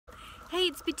Hey,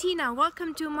 it's Bettina.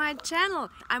 Welcome to my channel.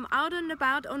 I'm out and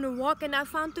about on a walk and I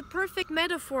found the perfect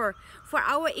metaphor for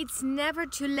our "it's never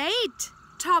too late"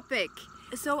 topic.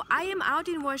 So I am out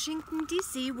in Washington,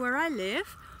 D.C. where I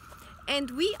live,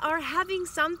 and we are having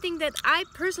something that I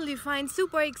personally find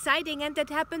super exciting, and that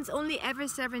happens only every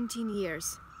 17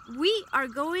 years. We are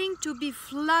going to be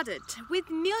flooded with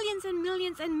millions and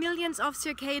millions and millions of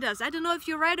cicadas. I don't know if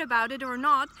you read about it or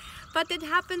not, but it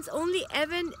happens only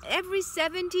every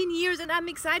 17 years, and I'm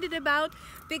excited about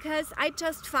because I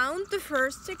just found the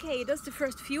first cicadas, the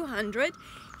first few hundred.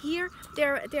 Here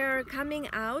they're coming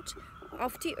out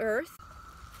of the earth.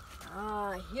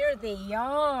 Here they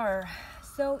are.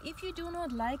 So if you do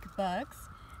not like bugs,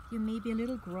 you may be a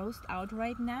little grossed out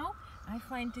right now. I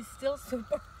find this still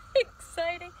super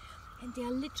exciting, and they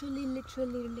are literally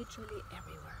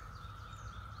everywhere,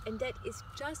 and that is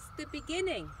just the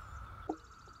beginning.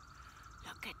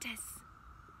 Look at this,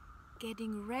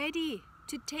 getting ready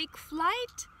to take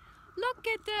flight. Look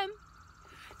at them.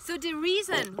 So the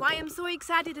reason why I'm so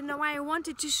excited and why I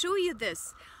wanted to show you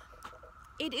this,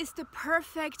 it is the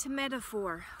perfect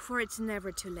metaphor for "it's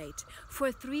never too late"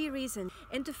 for 3 reasons.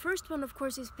 And the first one, of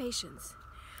course, is patience.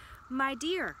 My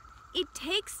dear, it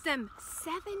takes them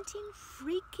 17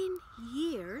 freaking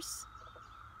years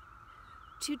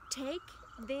to take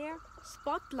their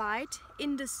spotlight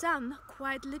in the sun,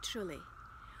 quite literally.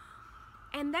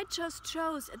 And that just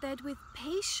shows that with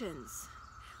patience,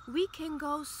 we can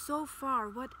go so far.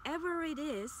 Whatever it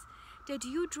is that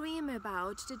you dream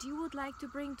about, that you would like to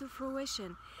bring to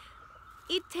fruition,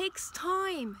 it takes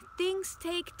time. Things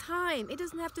take time. It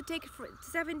doesn't have to take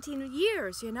 17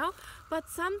 years, you know, but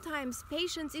sometimes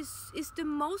patience is the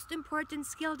most important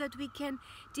skill that we can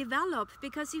develop,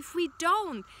 because if we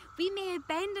don't, we may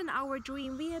abandon our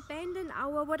dream, we abandon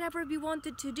our whatever we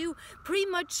wanted to do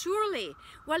prematurely,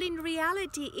 while in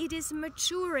reality it is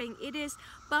maturing, it is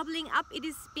bubbling up, it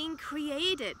is being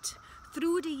created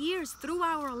through the years, through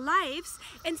our lives.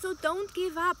 And so don't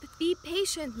give up. Be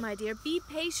patient, my dear. Be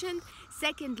patient.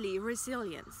 Secondly,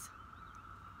 resilience.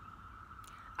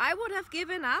 I would have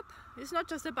given up. It's not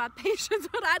just about patience,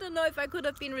 but I don't know if I could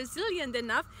have been resilient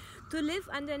enough to live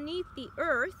underneath the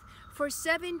earth for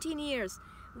 17 years.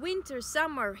 Winter,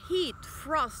 summer, heat,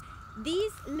 frost.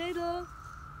 These little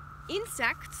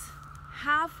insects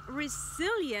have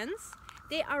resilience.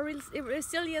 They are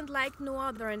resilient like no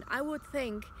other, and I would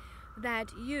think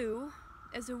that you,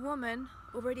 as a woman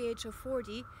over the age of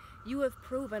 40, you have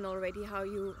proven already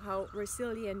how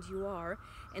resilient you are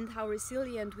and how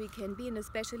resilient we can be, and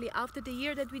especially after the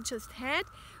year that we just had,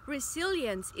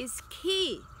 resilience is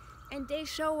key, and they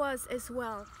show us as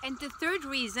well. And the third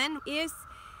reason is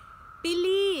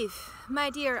believe, my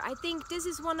dear. I think this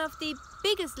is one of the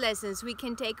biggest lessons we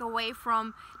can take away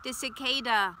from the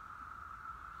cicada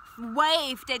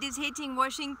wave that is hitting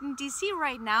Washington, D.C.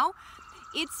 right now.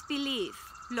 It's belief.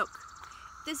 Look,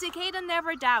 the cicada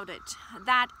never doubted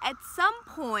that at some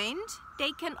point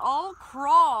they can all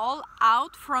crawl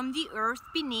out from the earth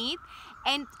beneath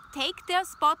and take their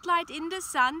spotlight in the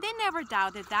sun. They never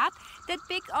doubted that. That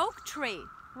big oak tree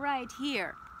right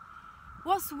here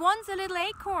was once a little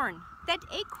acorn. That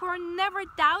acorn never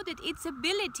doubted its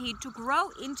ability to grow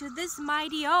into this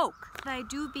mighty oak. I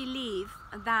do believe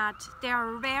that there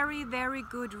are very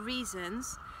good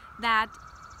reasons that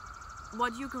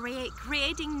what you're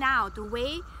creating now, the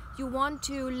way you want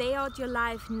to lay out your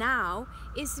life now,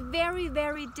 is very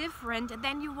different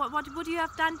than what would you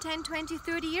have done 10, 20,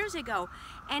 30 years ago.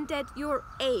 And that your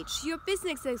age, your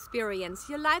business experience,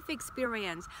 your life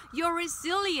experience, your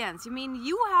resilience, I mean,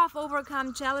 you have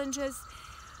overcome challenges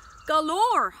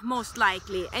galore, most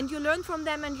likely, and you learned from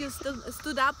them, and you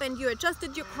stood up and you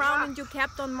adjusted your crown and you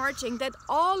kept on marching. That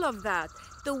all of that,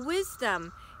 the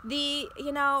wisdom,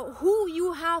 who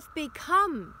you have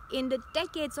become in the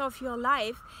decades of your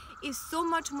life, is so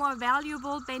much more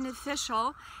valuable,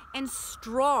 beneficial and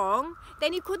strong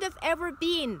than it could have ever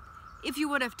been if you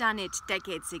would have done it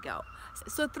decades ago.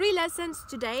 So 3 lessons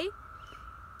today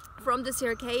from the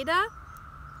cicada: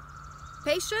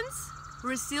 patience,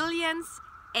 resilience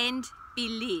and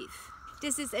belief.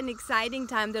 This is an exciting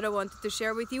time that I wanted to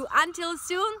share with you. Until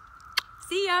soon,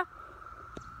 see ya.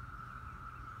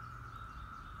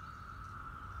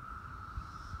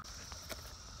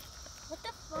 What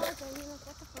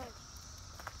the fuck?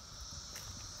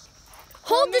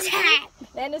 Hold this hat!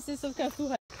 Dennis ist so kannst du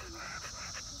halt.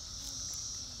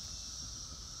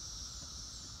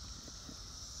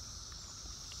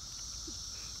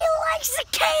 You like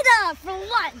cicada for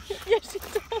lunch! Yes, she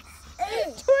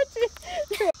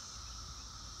does.